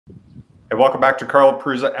Hey, welcome back to Carlo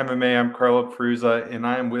Prusa MMA. I'm Carlo Prusa, and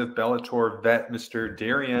I am with Bellator vet Mr.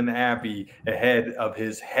 Darion Abbey ahead of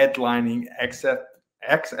his headlining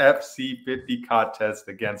XFC 50 contest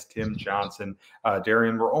against Tim Johnson.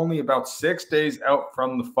 Darion, we're only about 6 days out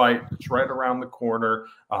from the fight. It's right around the corner.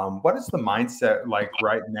 What is the mindset like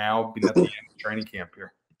right now, being at the end of training camp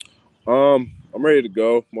here? I'm ready to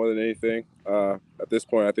go more than anything. At this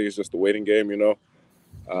point, I think it's just a waiting game,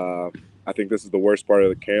 I think this is the worst part of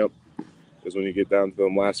the camp is when you get down to the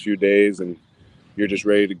last few days and you're just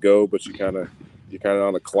ready to go, but you're kind of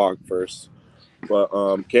on the clock first. But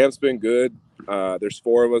camp's been good. There's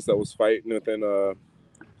 4 of us that was fighting within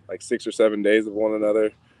like 6 or 7 days of one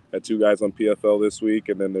another. Had 2 guys on PFL this week,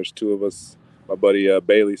 and then there's 2 of us. My buddy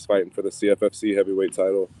Bailey's fighting for the CFFC heavyweight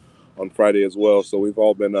title on Friday as well. So we've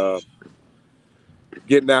all been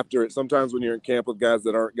getting after it. Sometimes when you're in camp with guys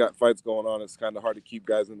that aren't got fights going on, it's kind of hard to keep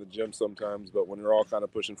guys in the gym sometimes. But when we're all kind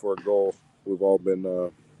of pushing for a goal, we've all been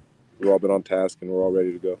on task and we're all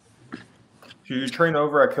ready to go. You train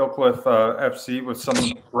over at Killcliff FC with some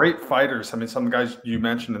great fighters. I mean, some guys you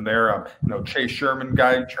mentioned in there, Chase Sherman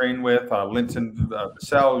guy you train with, Linton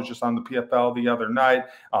Bissell, who's just on the PFL the other night.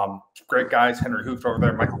 Great guys, Henry Hooft over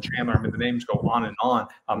there, Michael Chandler. I mean, the names go on and on.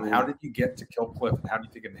 How did you get to Killcliff, and how do you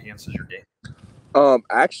think it enhances your game?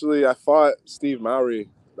 Actually, I fought Steve Mowry.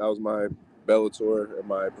 That was my Bellator and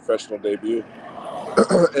my professional debut.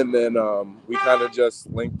 And then we kind of just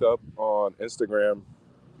linked up on Instagram,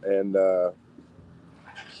 and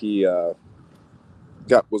he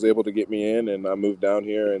was able to get me in, and I moved down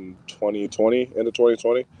here in 2020, end of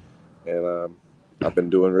 2020, and I've been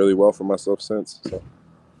doing really well for myself since.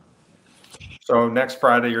 So next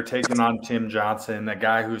Friday, you're taking on Tim Johnson, a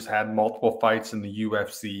guy who's had multiple fights in the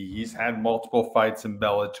UFC. He's had multiple fights in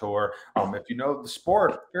Bellator. If you know the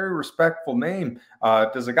sport, very respectful name.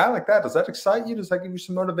 Does a guy like that, does that excite you? Does that give you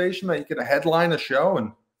some motivation that you can headline a show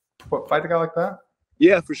and fight a guy like that?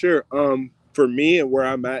 Yeah, for sure. For me and where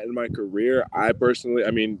I'm at in my career, I personally,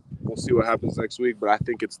 we'll see what happens next week, but I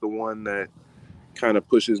think it's the one that kind of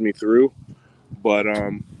pushes me through. But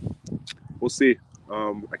we'll see.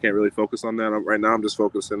 I can't really focus on that right now. I'm just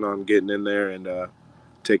focusing on getting in there and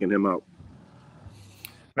taking him out.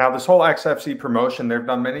 Now, this whole XFC promotion, they've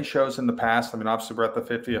done many shows in the past. I mean, obviously, we're at the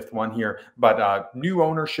 50th one here, but new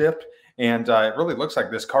ownership. And it really looks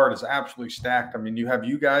like this card is absolutely stacked. I mean, you have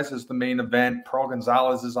you guys as the main event. Pearl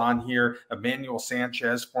Gonzalez is on here. Emmanuel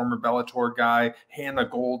Sanchez, former Bellator guy. Hannah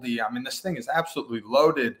Goldie. I mean, this thing is absolutely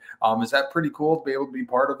loaded. Is that pretty cool to be able to be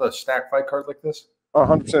part of a stacked fight card like this?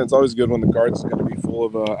 100%. It's always good when the card's going to be full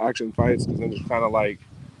of action fights, because then it's kind of like,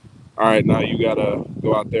 all right, now you got to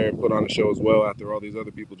go out there and put on a show as well after all these other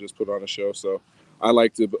people just put on a show. So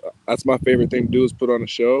that's my favorite thing to do, is put on a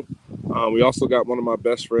show. We also got one of my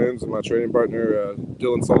best friends and my training partner,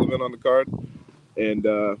 Dylan Sullivan, on the card. And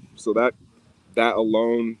so that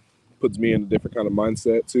alone puts me in a different kind of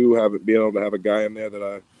mindset too, being able to have a guy in there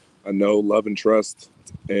that I know, love, and trust.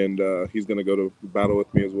 And he's going to go to battle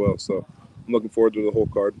with me as well. So I'm looking forward to the whole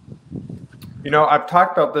card. I've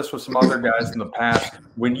talked about this with some other guys in the past.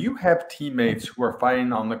 When you have teammates who are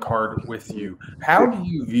fighting on the card with you, how do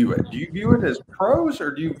you view it? Do you view it as pros,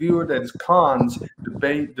 or do you view it as cons,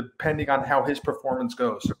 depending on how his performance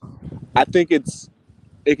goes? I think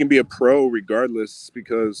it can be a pro regardless,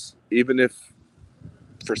 because even if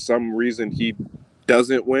for some reason he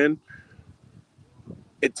doesn't win,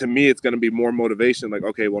 to me it's going to be more motivation. Like,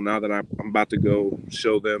 okay, well, now that I'm about to go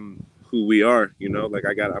show them who we are, I'm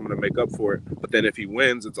going to make up for it. But then if he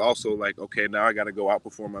wins, it's also like, okay, now I got to go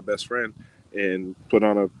outperform my best friend and put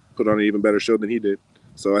on an even better show than he did.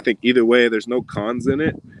 So I think either way, there's no cons in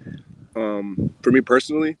it. For me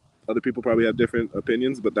personally, other people probably have different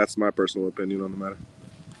opinions, but that's my personal opinion on the matter.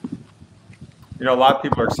 A lot of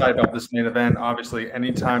people are excited about this main event. Obviously,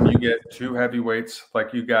 anytime you get 2 heavyweights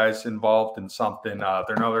like you guys involved in something, there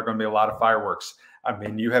are going to be a lot of fireworks. I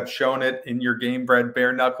mean, you have shown it in your game-bred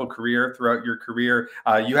bare-knuckle career throughout your career.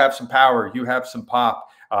 You have some power. You have some pop.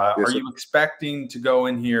 Yes, are you expecting to go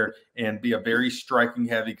in here and be a very striking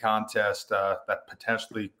heavy contest that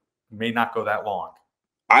potentially may not go that long?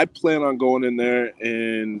 I plan on going in there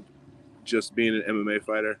and just being an MMA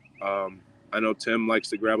fighter. I know Tim likes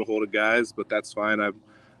to grab a hold of guys, but that's fine.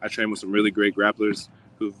 I train with some really great grapplers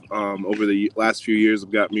who've over the last few years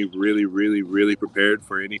have got me really, really, really prepared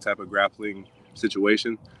for any type of grappling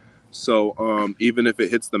situation. So even if it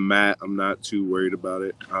hits the mat, I'm not too worried about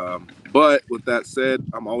it. But with that said,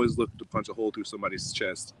 I'm always looking to punch a hole through somebody's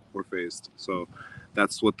chest or face. So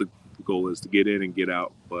that's what the goal is, to get in and get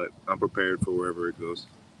out. But I'm prepared for wherever it goes.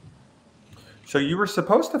 So you were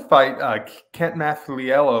supposed to fight Kent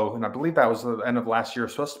Mathiello, and I believe that was the end of last year. It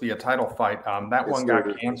was supposed to be a title fight. That Yes, one got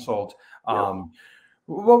sir. canceled. Yep.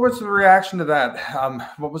 What was the reaction to that?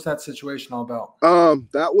 What was that situation all about?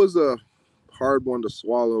 That was a hard one to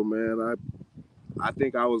swallow, man. I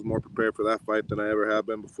think I was more prepared for that fight than I ever have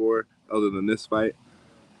been before, other than this fight.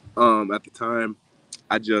 At the time,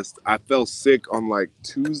 I fell sick on like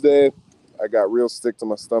Tuesday. I got real sick to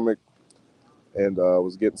my stomach and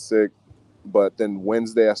was getting sick. But then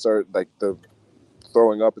Wednesday, I started like the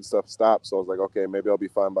throwing up and stuff stopped. So I was like, okay, maybe I'll be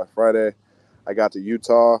fine by Friday. I got to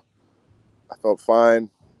Utah. I felt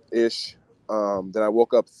fine-ish. Then I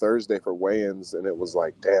woke up Thursday for weigh-ins, and it was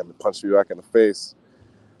like, damn, it punched me back in the face.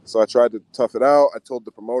 So I tried to tough it out. I told the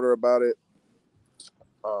promoter about it.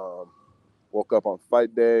 Woke up on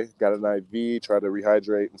fight day, got an IV, tried to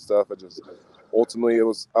rehydrate and stuff. Ultimately,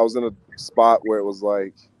 I was in a spot where it was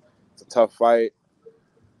like, it's a tough fight.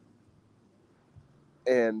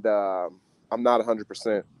 And I'm not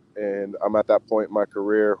 100%. And I'm at that point in my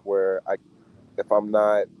career where if I'm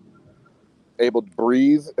not able to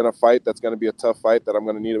breathe in a fight that's going to be a tough fight that I'm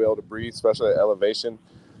going to need to be able to breathe, especially at elevation,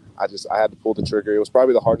 I had to pull the trigger. It was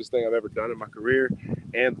probably the hardest thing I've ever done in my career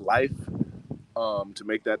and life to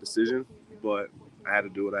make that decision, but I had to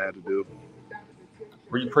do what I had to do.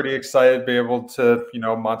 Were you pretty excited to be able to,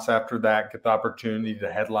 months after that, get the opportunity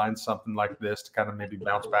to headline something like this to kind of maybe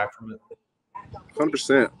bounce back from it?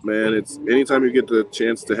 100%, man. It's anytime you get the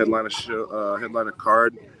chance to headline a show, headline a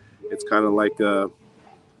card, it's kind of like a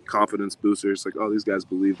confidence booster. It's like, oh, these guys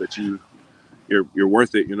believe that you're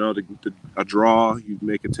worth it. A draw, you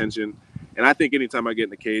make attention, and I think anytime I get in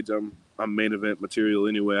the cage, I'm main event material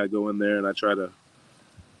anyway. I go in there and I try to,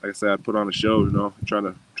 like I said, I put on a show. Trying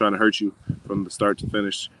to hurt you from the start to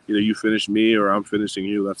finish. Either you finish me or I'm finishing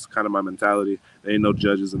you. That's kind of my mentality. There ain't no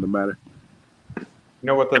judges in the matter.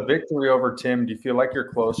 With the victory over Tim, do you feel like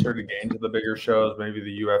you're closer to getting to the bigger shows, maybe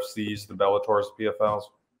the UFCs, the Bellators, PFLs?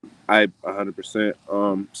 I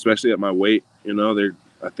 100%, especially at my weight.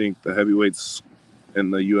 I think the heavyweights in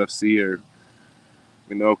the UFC are,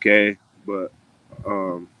 okay, but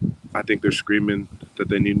I think they're screaming that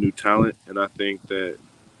they need new talent, and I think that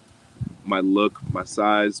my look, my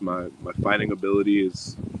size, my fighting ability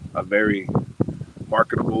is a very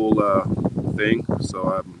marketable thing.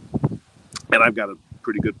 So and I've got a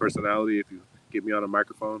pretty good personality if you get me on a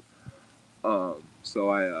microphone. So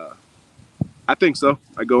I think so.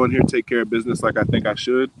 I go in here, take care of business like I think I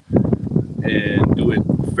should, and do it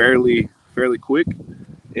fairly quick.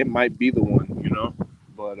 It might be the one,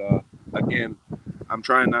 But again, I'm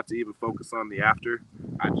trying not to even focus on the after.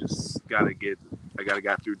 I gotta get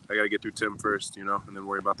through Tim first, and then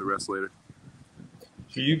worry about the rest later.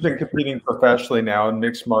 So you've been competing professionally now in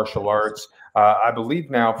mixed martial arts, I believe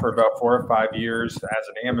now for about 4 or 5 years. As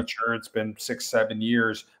an amateur, it's been 6, 7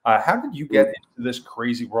 years. How did you get into this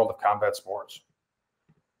crazy world of combat sports?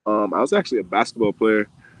 I was actually a basketball player,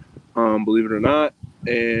 believe it or not.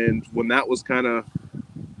 And when that was I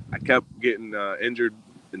kept getting injured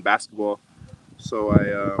in basketball. So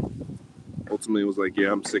I ultimately was like,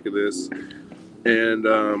 yeah, I'm sick of this. And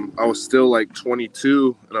I was still like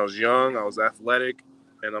 22 and I was young, I was athletic.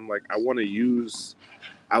 And I'm like, I was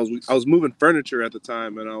moving furniture at the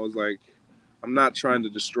time. And I was like, I'm not trying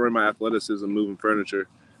to destroy my athleticism moving furniture.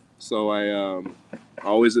 So I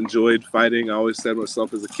always enjoyed fighting. I always said to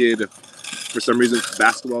myself as a kid, if for some reason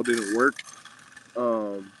basketball didn't work,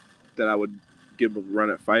 that I would give a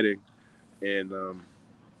run at fighting. And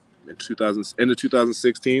in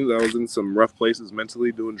 2016, I was in some rough places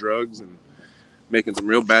mentally, doing drugs and making some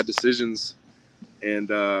real bad decisions.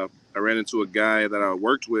 And I ran into a guy that I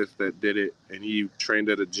worked with that did it, and he trained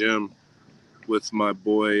at a gym with my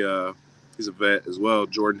boy. He's a vet as well,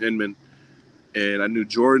 Jordan Hinman. And I knew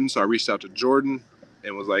Jordan, so I reached out to Jordan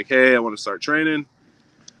and was like, hey, I want to start training.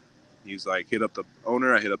 He's like, hit up the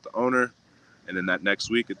owner. I hit up the owner. And then that next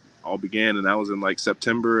week, it all began. And that was in like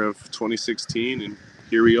September of 2016. And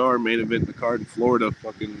here we are, main event the card in Florida,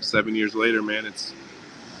 fucking 7 years later, man. It's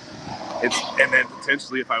and then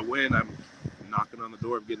potentially if I win, I'm knocking on the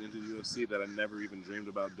door of getting into the UFC that I never even dreamed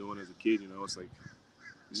about doing as a kid. It's like,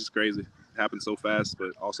 it's just crazy. It happened so fast,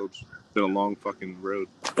 but also it's been a long fucking road.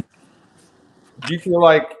 Do you feel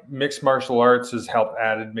like mixed martial arts has helped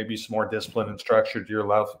added maybe some more discipline and structure to your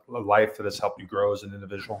life that has helped you grow as an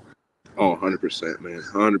individual? Oh, 100%, man.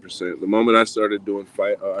 100%. The moment I started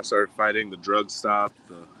I started fighting, the drugs stopped,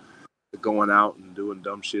 the going out and doing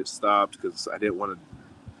dumb shit stopped because I didn't want to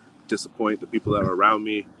disappoint the people that were around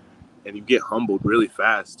me. And you get humbled really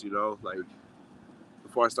fast, Like,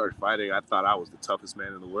 before I started fighting, I thought I was the toughest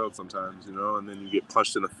man in the world sometimes, and then you get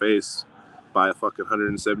punched in the face by a fucking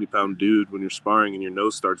 170-pound dude when you're sparring and your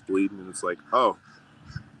nose starts bleeding, and it's like, oh,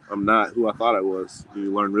 I'm not who I thought I was.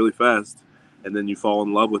 You learn really fast, and then you fall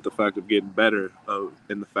in love with the fact of getting better,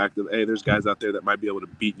 and the fact that, hey, there's guys out there that might be able to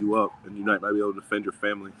beat you up, and you might be able to defend your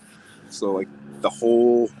family. So, like, the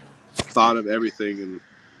whole thought of everything and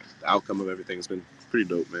the outcome of everything has been pretty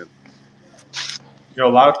dope, man. You know, a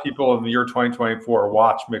lot of people in the year 2024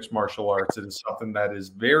 watch mixed martial arts. It is something that is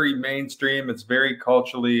very mainstream. It's very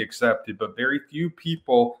culturally accepted, but very few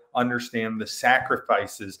people understand the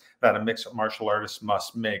sacrifices that a mixed martial artist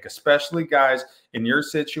must make, especially guys in your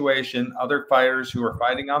situation, other fighters who are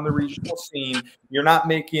fighting on the regional scene. You're not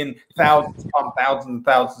making thousands upon thousands and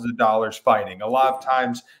thousands of dollars fighting. A lot of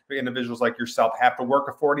times, individuals like yourself have to work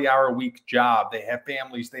a 40-hour-a-week job. They have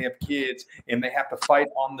families, they have kids, and they have to fight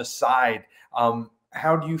on the side.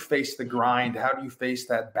 How do you face the grind? How do you face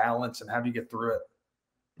that balance, and how do you get through it?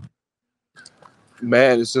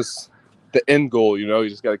 Man, it's just the end goal, you know. You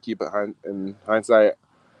just got to keep it in hindsight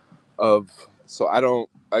of. So I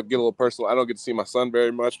get a little personal. I don't get to see my son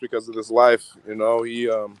very much because of this life, you know. He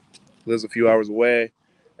lives a few hours away,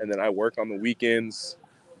 and then I work on the weekends.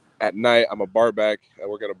 At night, I'm a bar back. I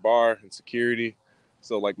work at a bar in security,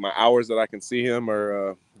 so like my hours that I can see him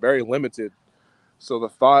are very limited. So the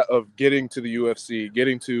thought of getting to the UFC,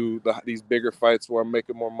 getting to these bigger fights where I'm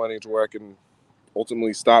making more money, to where I can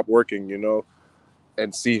ultimately stop working, you know,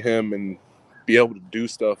 and see him and be able to do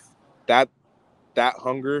stuff, that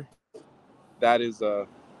hunger, that is a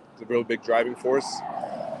real big driving force.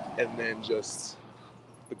 And then just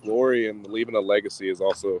the glory and leaving a legacy is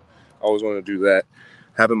also, I always want to do that.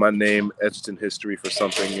 Having my name etched in history for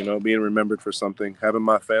something, you know, being remembered for something, having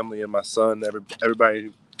my family and my son,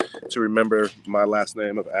 everybody to remember my last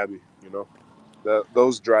name of Abbey, you know,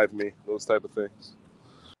 those drive me, those type of things.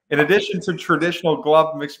 In addition to traditional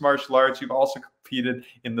glove mixed martial arts, you've also competed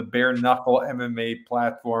in the bare knuckle MMA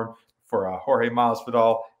platform for Jorge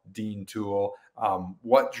Masvidal, Dean Toole.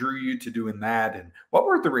 What drew you to doing that, and what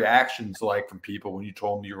were the reactions like from people when you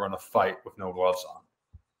told them you were on a fight with no gloves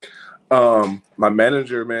on? My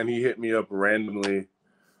manager, man, he hit me up randomly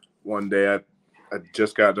one day. I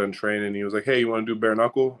just got done training. He was like, hey, you want to do bare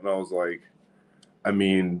knuckle? And I was like, I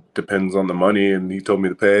mean, depends on the money. And he told me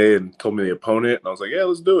to pay and told me the opponent. And I was like, yeah,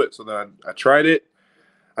 let's do it. So then I tried it.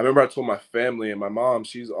 I remember I told my family, and my mom,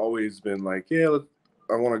 she's always been like, yeah,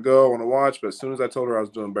 I want to go, I want to watch. But as soon as I told her I was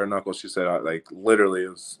doing bare knuckle, she said, literally,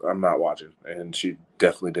 I'm not watching. And she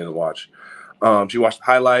definitely didn't watch. She watched the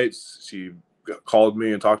highlights. She called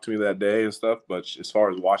me and talked to me that day and stuff. But as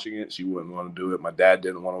far as watching it, she wouldn't want to do it. My dad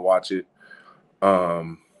didn't want to watch it.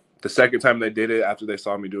 The second time they did it, after they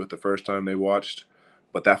saw me do it the first time, they watched.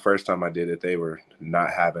 But that first time I did it, they were not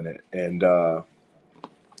having it. And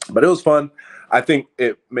but it was fun. I think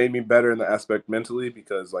it made me better in the aspect mentally,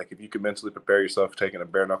 because like if you can mentally prepare yourself taking a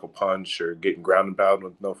bare knuckle punch or getting ground and pound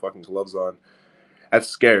with no fucking gloves on, that's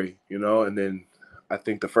scary, you know. And then I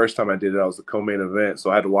think the first time I did it, I was the co-main event, so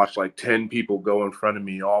I had to watch like 10 people go in front of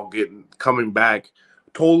me, all coming back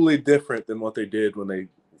totally different than what they did when they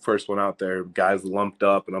first went out there. Guys lumped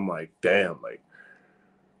up, and I'm like, damn, like,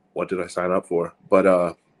 what did I sign up for?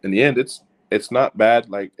 But in the end, it's not bad.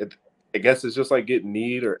 Like, I guess it's just like getting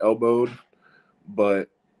kneed or elbowed. But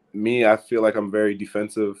me, I feel like I'm very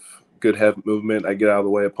defensive, good head movement. I get out of the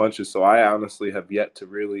way of punches. So I honestly have yet to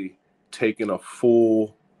really taken a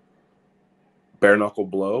full bare knuckle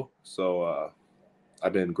blow. So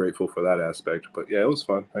I've been grateful for that aspect. But yeah, it was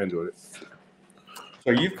fun. I enjoyed it. So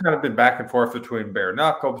you've kind of been back and forth between bare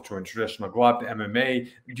knuckle, between traditional glove to MMA.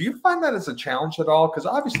 Do you find that as a challenge at all? Because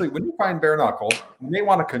obviously when you find bare knuckle, you may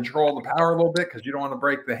want to control the power a little bit because you don't want to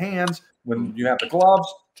break the hands. When you have the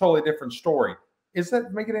gloves, totally different story. Is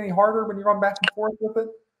that make it any harder when you're going back and forth with it?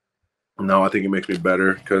 No, I think it makes me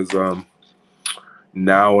better because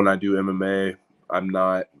now when I do MMA, I'm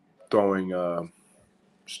not throwing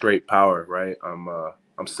straight power, right?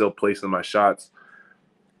 I'm still placing my shots,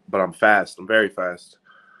 but I'm fast. I'm very fast.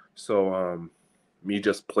 So me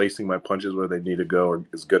just placing my punches where they need to go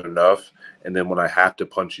is good enough. And then when I have to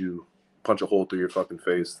punch a hole through your fucking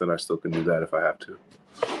face, then I still can do that if I have to.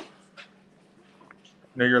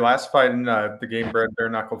 Now, your last fight in the Game Bred Bare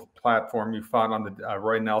Knuckle platform, you fought on the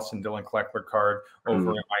Roy Nelson, Dylan Kleckler card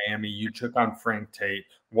over in Miami. You took on Frank Tate.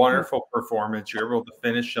 Wonderful performance. You were able to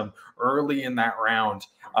finish him early in that round,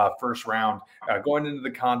 first round. Going into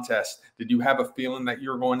the contest, did you have a feeling that you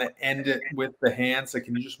were going to end it with the hands? So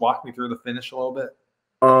can you just walk me through the finish a little bit?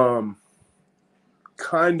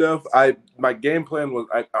 Kind of. My game plan was,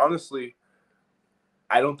 honestly,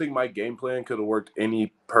 I don't think my game plan could have worked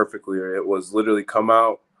any perfectly. It was literally come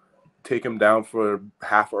out, take him down for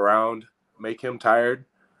half a round, make him tired,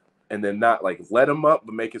 and then not like let him up,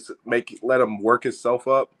 but let him work himself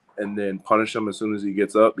up, and then punish him as soon as he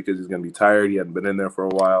gets up because he's gonna be tired. He hadn't been in there for a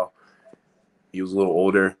while. He was a little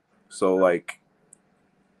older, so like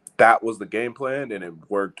that was the game plan, and it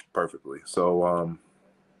worked perfectly. So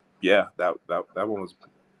yeah, that one was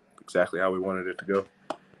exactly how we wanted it to go.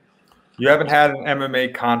 You haven't had an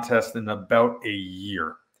MMA contest in about a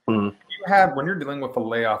year. Mm-hmm. When you're dealing with a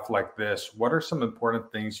layoff like this, what are some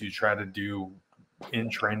important things you try to do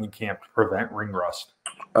in training camp to prevent ring rust?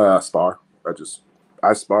 Spar.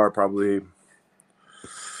 I spar probably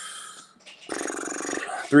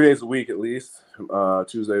 3 days a week at least.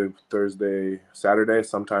 Tuesday, Thursday, Saturday.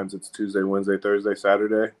 Sometimes it's Tuesday, Wednesday, Thursday,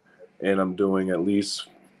 Saturday. And I'm doing at least,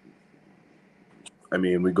 I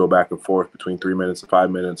mean, we go back and forth between 3 minutes and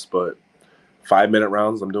 5 minutes, but 5-minute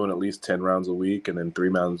rounds, I'm doing at least 10 rounds a week. And then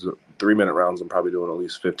 3-minute rounds, I'm probably doing at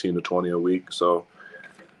least 15 to 20 a week. So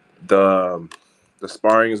the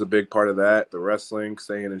sparring is a big part of that. The wrestling,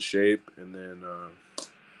 staying in shape. And then,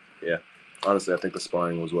 yeah, honestly, I think the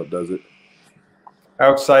sparring was what does it.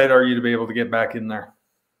 How excited are you to be able to get back in there?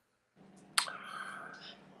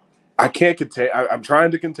 I can't contain. I'm trying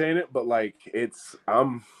to contain it, but like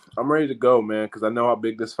I'm ready to go, man. Because I know how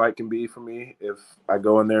big this fight can be for me if I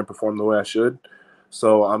go in there and perform the way I should.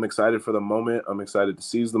 So I'm excited for the moment. I'm excited to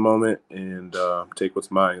seize the moment and take what's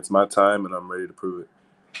mine. It's my time, and I'm ready to prove it.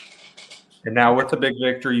 And now with the big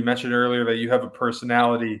victory, you mentioned earlier that you have a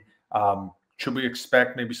personality. Should we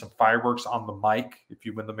expect maybe some fireworks on the mic if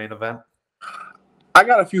you win the main event? I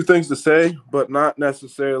got a few things to say, but not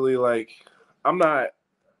necessarily like I'm not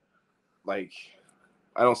like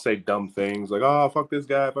I don't say dumb things like, oh, fuck this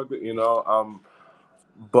guy, fuck it, you know.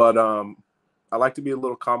 But I like to be a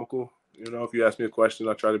little comical. You know, if you ask me a question,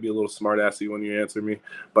 I try to be a little smart-assy when you answer me.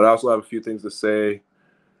 But I also have a few things to say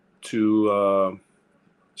to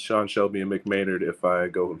Sean Shelby and Mick Maynard if I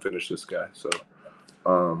go and finish this guy. So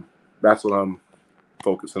that's what I'm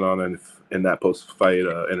focusing on in that post-fight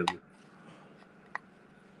interview.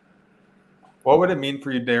 What would it mean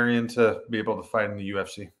for you, Darion, to be able to fight in the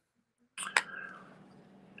UFC?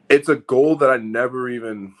 It's a goal that I never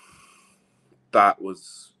even thought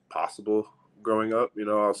was possible growing up. You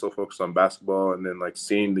know, I was so focused on basketball, and then like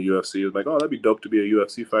seeing the UFC was like, oh, that'd be dope to be a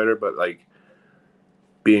UFC fighter. But like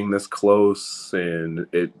being this close and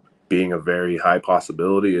it being a very high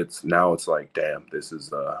possibility, it's like, damn, this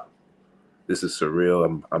is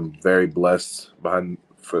surreal. I'm very blessed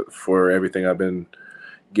for everything I've been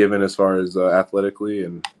given as far as athletically,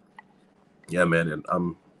 and yeah, man, and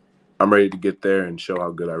I'm ready to get there and show how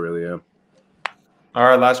good I really am. All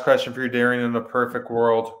right, last question for you, Darion. In a perfect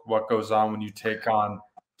world, what goes on when you take on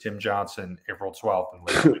Tim Johnson April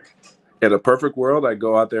 12th? In a perfect world, I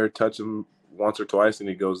go out there, touch him once or twice, and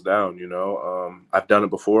he goes down. You know, I've done it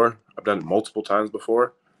before. I've done it multiple times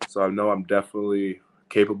before, so I know I'm definitely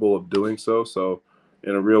capable of doing so. So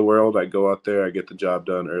in a real world, I go out there, I get the job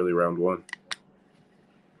done early round one.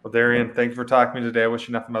 Well, Darion, thank you for talking to me today. I wish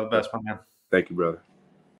you nothing but the best, my man. Thank you, brother.